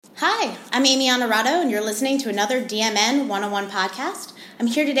Hi, I'm Amy Honorato, and you're listening to another DMN 101 podcast. I'm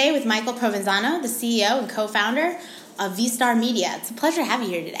here today with Michael Provenzano, the CEO and co-founder of V-Star Media. It's a pleasure to have you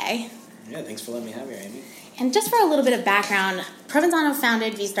here today. Yeah, thanks for letting me have you, Amy. And just for a little bit of background, Provenzano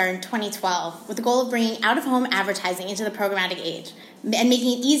founded V-Star in 2012 with the goal of bringing out-of-home advertising into the programmatic age and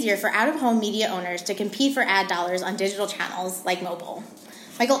making it easier for out-of-home media owners to compete for ad dollars on digital channels like mobile.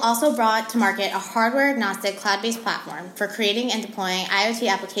 Michael also brought to market a hardware-agnostic cloud-based platform for creating and deploying IoT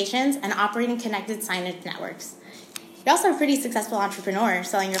applications and operating connected signage networks. You're also a pretty successful entrepreneur,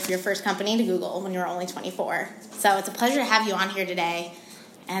 selling your first company to Google when you were only 24. So it's a pleasure to have you on here today.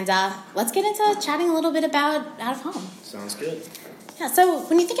 And let's get into chatting a little bit about out-of-home. Sounds good. Yeah, so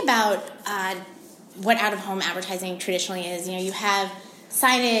when you think about what out-of-home advertising traditionally is, you have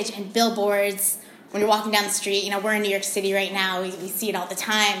signage and billboards. When you're walking down the street, we're in New York City right now. We see it all the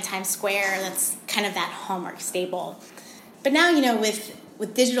time, Times Square. That's kind of that hallmark staple. But now,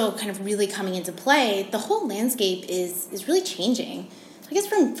 with digital kind of really coming into play, the whole landscape is really changing. So I guess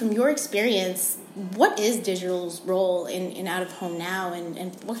from your experience, what is digital's role in out-of-home now,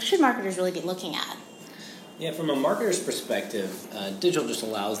 and what should marketers really be looking at? Yeah, from a marketer's perspective, digital just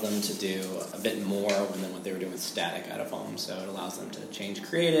allows them to do a bit more than what they were doing with static out-of-home. So it allows them to change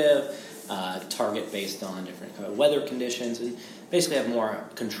creative, target based on different kind of weather conditions, and basically have more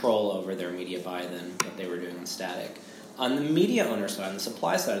control over their media buy than what they were doing with static. On the media owner side, on the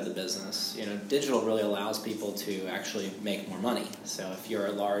supply side of the business, digital really allows people to actually make more money. So if you're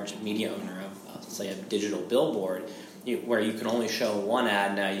a large media owner of say, a digital billboard, where you can only show one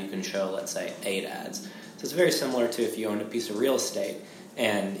ad, now you can show, let's say, 8 ads. So it's very similar to if you owned a piece of real estate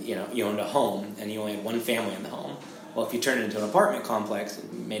and you owned a home and you only had one family in the home. Well, if you turned it into an apartment complex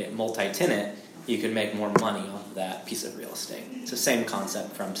and made it multi-tenant, you could make more money off of that piece of real estate. It's the same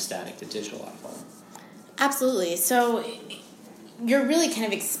concept from static to digital out-of-home. Absolutely. So you're really kind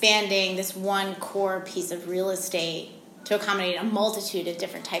of expanding this one core piece of real estate to accommodate a multitude of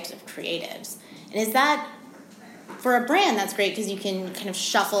different types of creatives. And is that, for a brand, that's great because you can kind of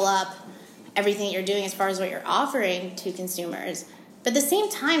shuffle up everything that you're doing as far as what you're offering to consumers. But at the same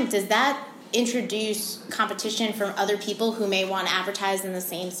time, does that introduce competition from other people who may want to advertise in the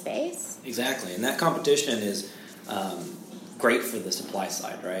same space? Exactly, and that competition is great for the supply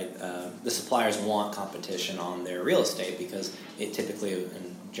side, right? The suppliers want competition on their real estate because it typically,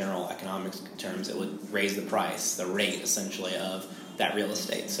 in general economics terms, it would raise the price, the rate essentially of that real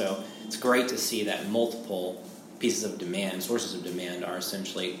estate. So it's great to see that multiple pieces of demand, sources of demand, are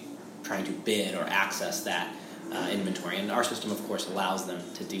essentially trying to bid or access that inventory, and our system, of course, allows them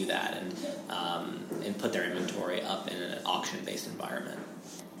to do that and put their inventory up in an auction-based environment.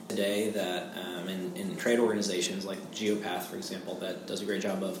 Today, that in trade organizations like Geopath, for example, that does a great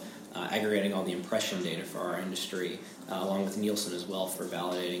job of aggregating all the impression data for our industry, along with Nielsen as well for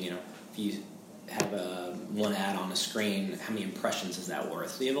validating. If you have one ad on a screen, how many impressions is that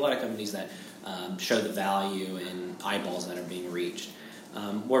worth? So you have a lot of companies that show the value in eyeballs that are being reached.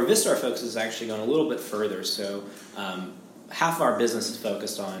 Where V-Star focuses is actually going a little bit further. So half of our business is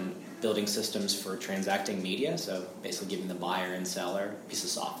focused on building systems for transacting media, so basically giving the buyer and seller a piece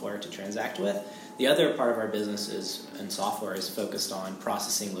of software to transact with. The other part of our business and software is focused on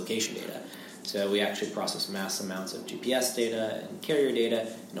processing location data. So we actually process mass amounts of GPS data and carrier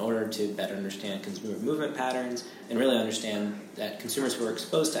data in order to better understand consumer movement patterns and really understand that consumers who are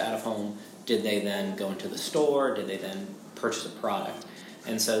exposed to out-of-home, did they then go into the store, did they then purchase a product?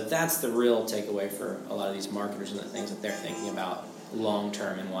 And so that's the real takeaway for a lot of these marketers and the things that they're thinking about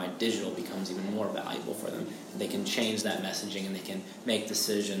long-term and why digital becomes even more valuable for them. They can change that messaging and they can make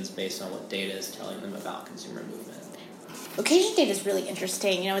decisions based on what data is telling them about consumer movement. Location data is really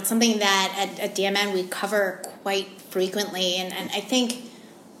interesting. It's something that at DMN we cover quite frequently, and I think,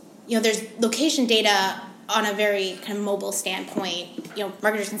 there's location data on a very kind of mobile standpoint.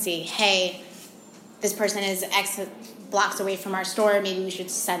 Marketers can see, hey, this person is X blocks away from our store, maybe we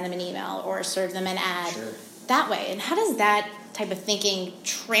should send them an email or serve them an ad that way. And how does that type of thinking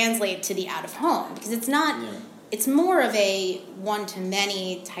translate to the out-of-home? Because it's not, it's more of a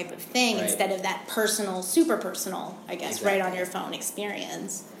one-to-many type of thing instead of that personal, super personal, I guess, right on your phone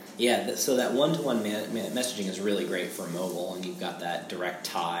experience. Yeah, so that one-to-one messaging is really great for mobile, and you've got that direct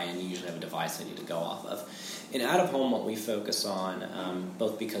tie, and you usually have a device that you need to go off of. In out-of-home, what we focus on,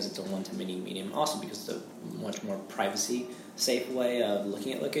 both because it's a one-to-many medium, also because it's a much more privacy-safe way of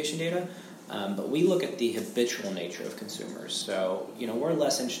looking at location data, but we look at the habitual nature of consumers. So, we're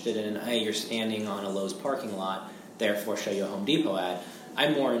less interested in, hey, you're standing on a Lowe's parking lot, therefore show you a Home Depot ad.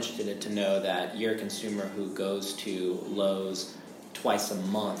 I'm more interested to know that you're a consumer who goes to Lowe's twice a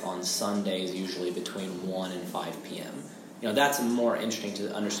month on Sundays, usually between 1 and 5 p.m. that's more interesting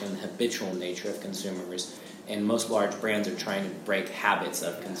to understand the habitual nature of consumers. And most large brands are trying to break habits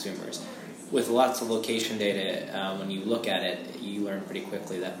of consumers. With lots of location data, when you look at it, you learn pretty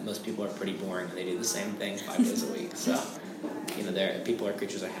quickly that most people are pretty boring and they do the same thing 5 days a week. So, people are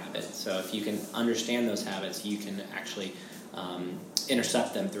creatures of habit. So if you can understand those habits, you can actually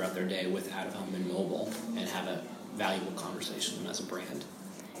intercept them throughout their day with out-of-home and mobile and have a valuable conversation with them as a brand.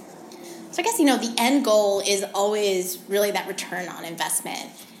 So I guess, the end goal is always really that return on investment.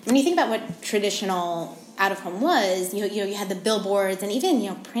 When you think about what traditional out-of-home was, you had the billboards and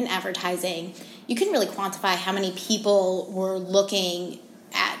even, print advertising. You couldn't really quantify how many people were looking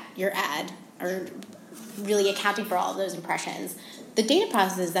at your ad or really accounting for all of those impressions. The data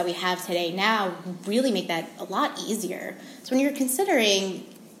processes that we have today now really make that a lot easier. So when you're considering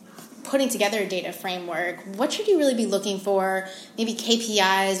putting together a data framework, what should you really be looking for, maybe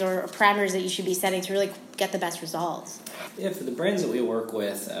KPIs or parameters that you should be setting to really get the best results? Yeah, for the brands that we work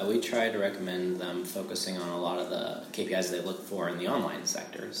with, we try to recommend them focusing on a lot of the KPIs they look for in the online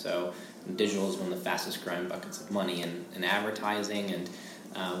sector. So digital is one of the fastest growing buckets of money in advertising, and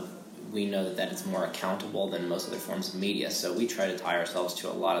we know that it's more accountable than most other forms of media. So we try to tie ourselves to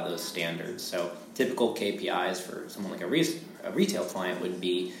a lot of those standards. So typical KPIs for someone like a retail client would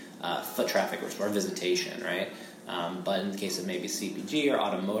be foot traffic or visitation, right? But in the case of maybe CPG or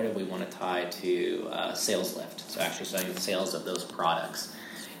automotive, we want to tie to sales lift, so actually selling the sales of those products.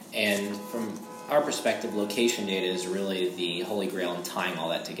 And from our perspective, location data is really the holy grail in tying all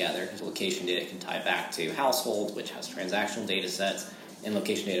that together, because location data can tie back to households, which has transactional data sets, and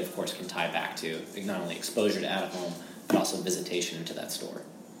location data, of course, can tie back to not only exposure to out-of-home, but also visitation into that store.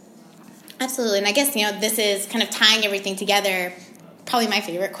 Absolutely, and I guess, this is kind of tying everything together. Probably my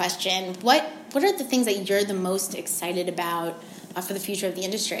favorite question. What are the things that you're the most excited about for the future of the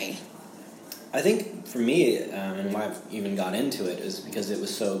industry? I think for me, and why I've even got into it, is because it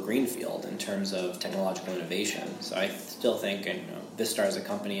was so greenfield in terms of technological innovation. So I still think, Vistar as a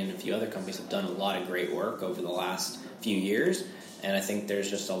company and a few other companies have done a lot of great work over the last few years, and I think there's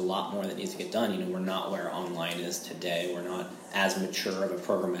just a lot more that needs to get done. We're not where online is today. We're not as mature of a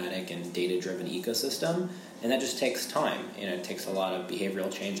programmatic and data-driven ecosystem, and that just takes time. It takes a lot of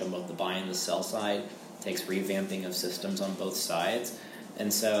behavioral change on both the buy and the sell side. It takes revamping of systems on both sides.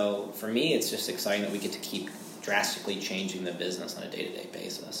 And so for me, it's just exciting that we get to keep drastically changing the business on a day-to-day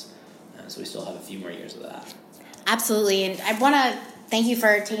basis. So we still have a few more years of that. Absolutely. And I want to thank you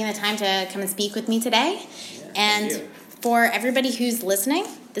for taking the time to come and speak with me today. Yeah, and for everybody who's listening,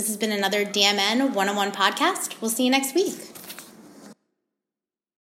 this has been another DMN 101 podcast. We'll see you next week.